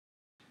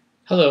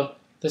Hello,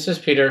 this is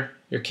Peter,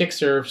 your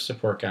Kickserv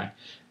support guy.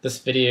 This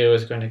video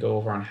is going to go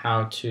over on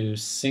how to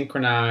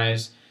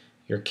synchronize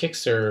your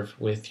Kickserv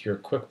with your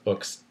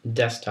Quickbooks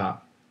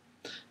desktop.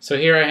 So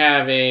here I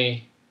have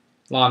a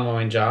lawn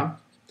mowing job,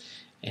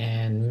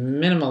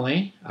 and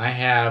minimally I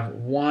have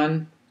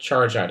one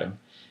charge item.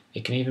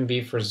 It can even be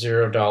for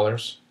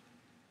 $0.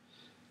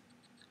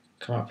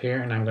 Come up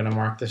here and I'm going to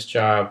mark this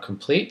job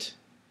complete,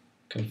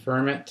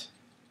 confirm it.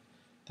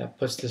 That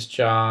puts this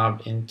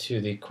job into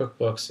the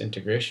QuickBooks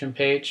integration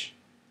page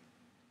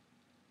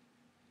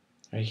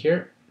right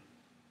here.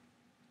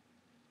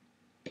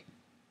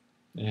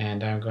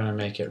 And I'm going to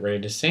make it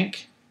ready to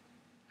sync.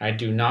 I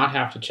do not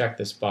have to check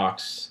this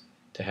box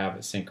to have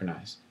it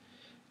synchronized.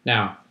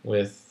 Now,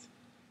 with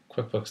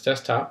QuickBooks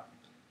Desktop,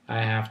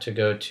 I have to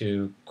go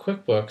to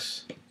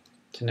QuickBooks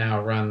to now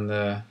run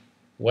the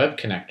web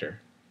connector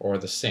or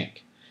the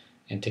sync.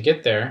 And to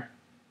get there,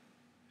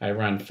 I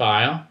run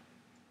File,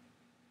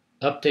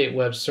 Update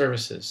Web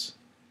Services.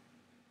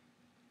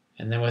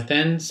 And then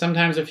within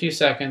sometimes a few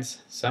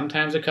seconds,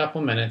 sometimes a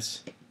couple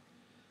minutes,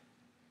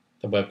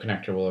 the web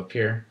connector will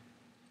appear.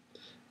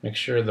 Make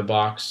sure the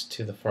box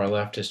to the far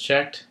left is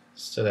checked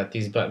so that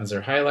these buttons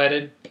are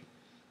highlighted.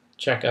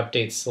 Check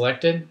Update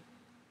Selected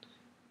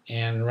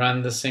and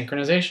run the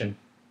synchronization.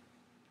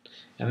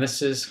 And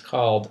this is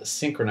called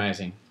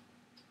synchronizing.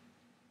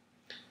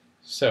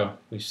 So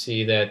we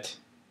see that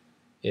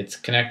it's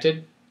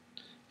connected.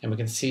 And we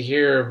can see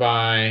here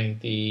by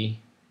the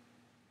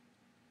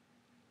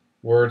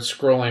word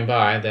scrolling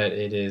by that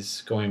it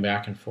is going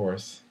back and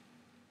forth,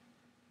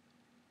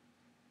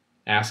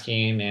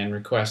 asking and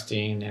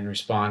requesting and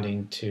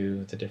responding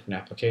to the different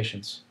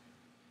applications.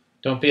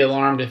 Don't be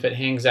alarmed if it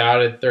hangs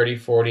out at 30,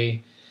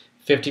 40,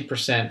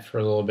 50% for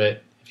a little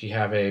bit if you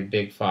have a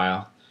big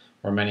file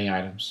or many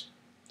items.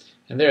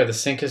 And there, the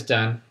sync is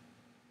done.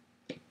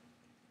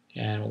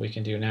 And what we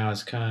can do now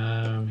is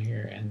come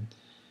here and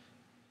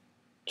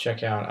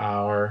check out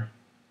our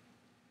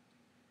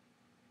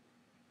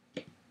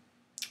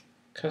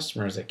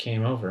customers that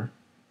came over.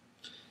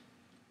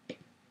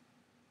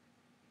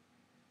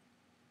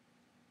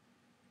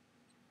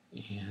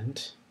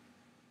 And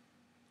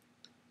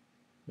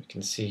we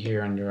can see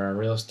here under our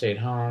real estate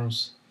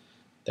homes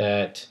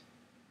that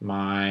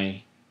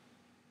my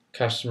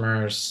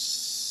customers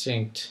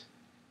synced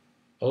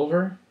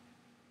over,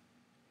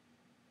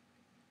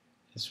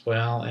 as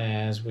well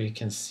as we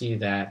can see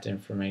that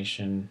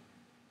information.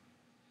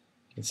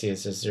 You can see it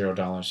says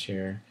 $0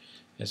 here,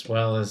 as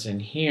well as in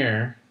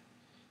here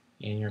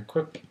in your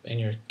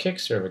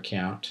Kickserv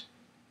account.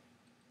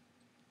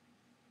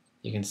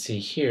 You can see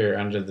here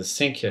under the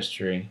sync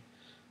history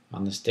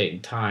on this date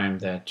and time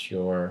that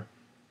your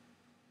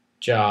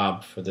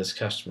job for this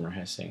customer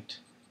has synced.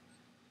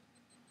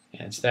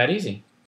 And it's that easy.